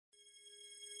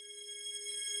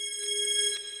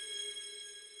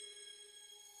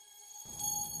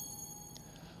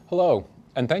Hello,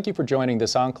 and thank you for joining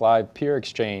this OncLive peer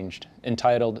exchange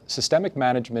entitled Systemic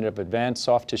Management of Advanced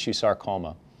Soft Tissue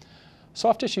Sarcoma.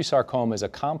 Soft tissue sarcoma is a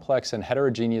complex and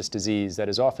heterogeneous disease that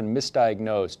is often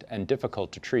misdiagnosed and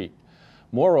difficult to treat.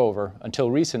 Moreover, until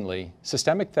recently,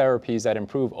 systemic therapies that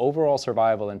improve overall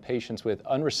survival in patients with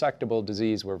unresectable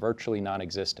disease were virtually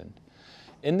non-existent.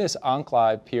 In this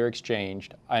OncLive peer exchange,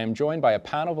 I am joined by a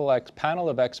panel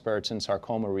of experts in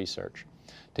sarcoma research.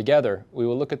 Together, we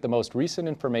will look at the most recent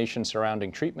information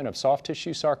surrounding treatment of soft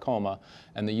tissue sarcoma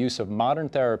and the use of modern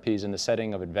therapies in the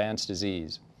setting of advanced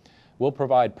disease. We'll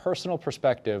provide personal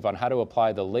perspective on how to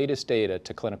apply the latest data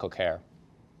to clinical care.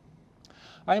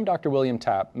 I am Dr. William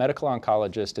Tapp, medical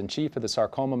oncologist and chief of the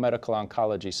Sarcoma Medical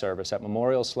Oncology Service at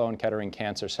Memorial Sloan Kettering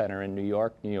Cancer Center in New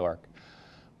York, New York.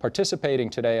 Participating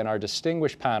today in our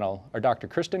distinguished panel are Dr.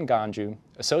 Kristen Ganjoo,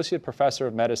 Associate Professor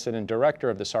of Medicine and Director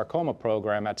of the Sarcoma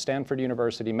Program at Stanford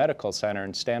University Medical Center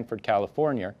in Stanford,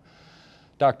 California,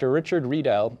 Dr. Richard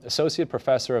Riedel, Associate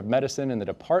Professor of Medicine in the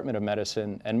Department of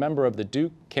Medicine and member of the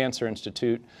Duke Cancer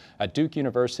Institute at Duke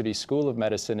University School of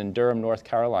Medicine in Durham, North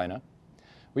Carolina.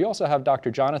 We also have Dr.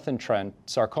 Jonathan Trent,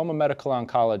 Sarcoma Medical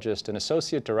Oncologist and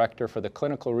Associate Director for the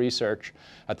Clinical Research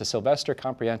at the Sylvester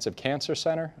Comprehensive Cancer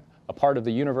Center, a part of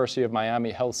the University of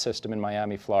Miami Health System in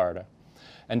Miami, Florida.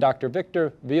 And Dr.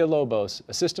 Victor Villalobos,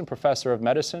 Assistant Professor of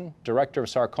Medicine, Director of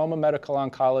Sarcoma Medical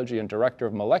Oncology and Director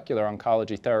of Molecular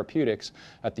Oncology Therapeutics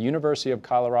at the University of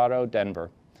Colorado,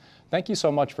 Denver. Thank you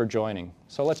so much for joining.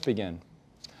 So let's begin.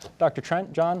 Dr.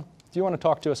 Trent, John, do you want to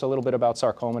talk to us a little bit about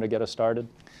sarcoma to get us started?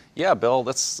 Yeah, Bill,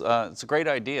 it's a great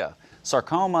idea.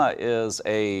 Sarcoma is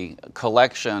a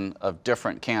collection of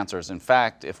different cancers. In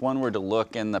fact, if one were to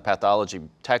look in the pathology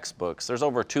textbooks, there's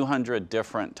over 200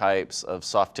 different types of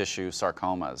soft tissue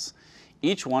sarcomas.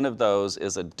 Each one of those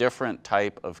is a different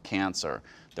type of cancer.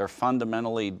 They're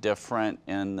fundamentally different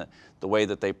in the way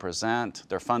that they present.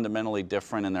 They're fundamentally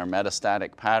different in their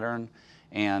metastatic pattern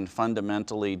and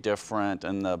fundamentally different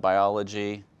in the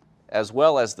biology, as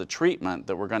well as the treatment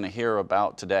that we're going to hear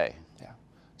about today.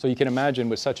 So you can imagine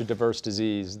with such a diverse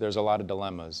disease, there's a lot of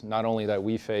dilemmas, not only that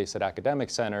we face at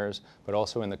academic centers, but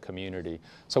also in the community.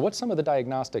 So what's some of the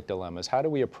diagnostic dilemmas? How do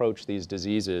we approach these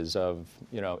diseases of,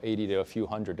 80 to a few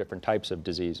hundred different types of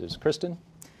diseases? Kristen?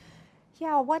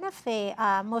 Yeah, one of the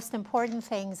most important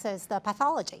things is the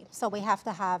pathology. So we have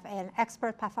to have an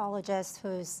expert pathologist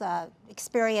who's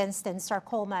experienced in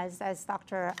sarcomas, as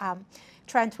Dr.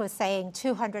 Trent was saying,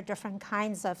 200 different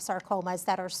kinds of sarcomas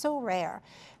that are so rare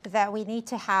that we need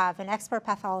to have an expert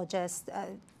pathologist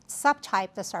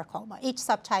subtype the sarcoma. Each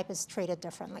subtype is treated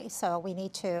differently, so we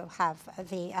need to have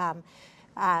the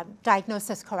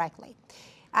diagnosis correctly.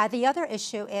 The other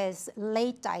issue is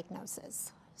late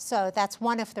diagnosis. So that's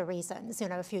one of the reasons,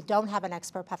 if you don't have an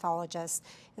expert pathologist,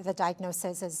 the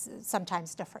diagnosis is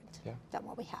sometimes different than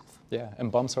what we have. Yeah,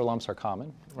 and bumps or lumps are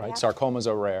common, right? Yeah. Sarcomas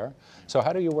are rare. So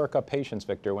how do you work up patients,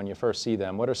 Victor, when you first see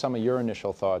them? What are some of your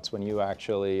initial thoughts when you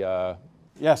actually...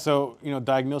 Yeah, so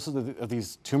diagnosis of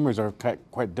these tumors are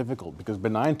quite difficult because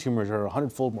benign tumors are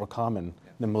 100-fold more common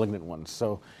than malignant ones.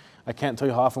 So I can't tell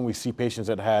you how often we see patients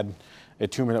that had a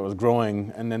tumor that was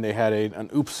growing and then they had an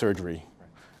oops surgery.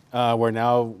 Where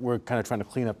now we're kind of trying to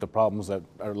clean up the problems that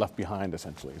are left behind,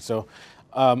 essentially. So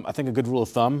I think a good rule of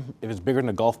thumb, if it's bigger than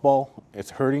a golf ball, it's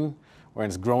hurting, or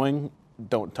it's growing,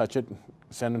 don't touch it.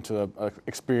 Send them to an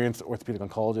experienced orthopedic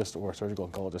oncologist or a surgical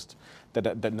oncologist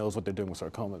that knows what they're doing with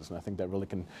sarcomas. And I think that really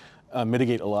can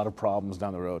mitigate a lot of problems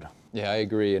down the road. Yeah, I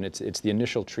agree. And it's the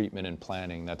initial treatment and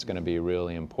planning that's going to be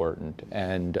really important.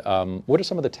 And what are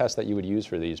some of the tests that you would use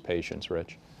for these patients,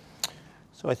 Rich?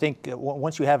 So I think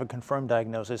once you have a confirmed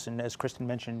diagnosis, and as Kristen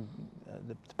mentioned,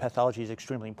 the pathology is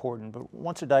extremely important, but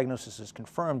once a diagnosis is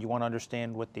confirmed, you want to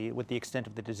understand what the extent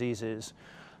of the disease is.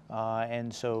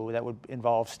 And so that would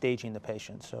involve staging the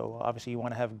patient. So obviously you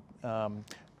want to have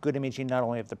good imaging not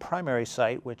only of the primary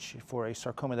site, which for a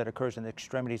sarcoma that occurs in the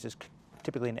extremities is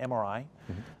typically an MRI.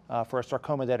 Mm-hmm. For a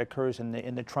sarcoma that occurs in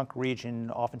the trunk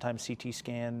region, oftentimes CT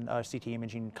scan, CT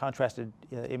imaging, contrasted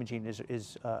imaging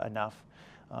is enough.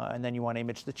 And then you want to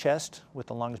image the chest, with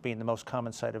the lungs being the most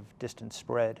common site of distant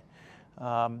spread.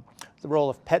 The role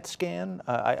of PET scan,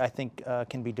 I think,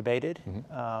 can be debated,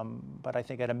 but I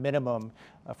think at a minimum,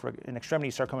 for an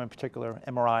extremity sarcoma in particular,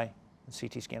 MRI and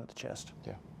CT scan of the chest.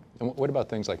 Yeah. And what about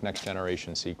things like next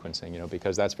generation sequencing,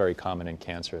 because that's very common in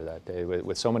cancer that day.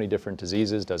 With so many different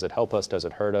diseases, does it help us, does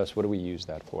it hurt us? What do we use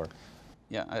that for?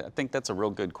 Yeah, I think that's a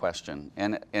real good question.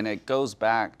 And it goes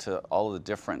back to all the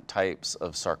different types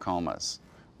of sarcomas.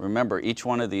 Remember, each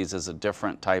one of these is a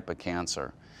different type of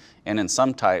cancer. And in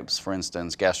some types, for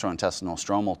instance, gastrointestinal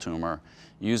stromal tumor,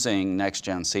 using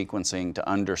next-gen sequencing to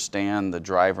understand the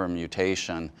driver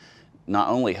mutation not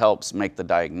only helps make the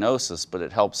diagnosis, but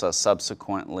it helps us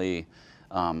subsequently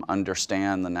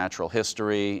understand the natural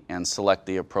history and select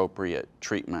the appropriate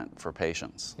treatment for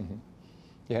patients. Mm-hmm.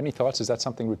 Yeah, any thoughts? Is that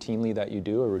something routinely that you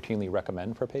do or routinely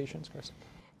recommend for patients, Kristen?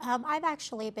 I've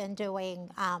actually been doing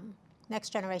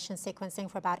next generation sequencing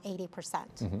for about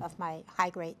 80% of my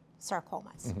high-grade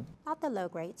sarcomas. Not the low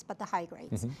grades, but the high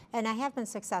grades. And I have been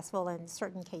successful in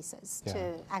certain cases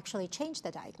to actually change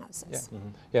the diagnosis.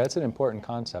 Yeah, it's an important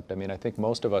concept. I mean, I think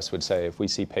most of us would say if we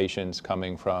see patients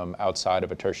coming from outside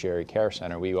of a tertiary care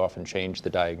center, we often change the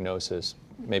diagnosis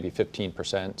maybe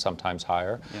 15%, sometimes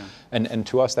higher. And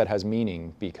to us that has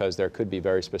meaning because there could be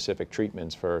very specific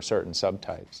treatments for certain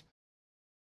subtypes.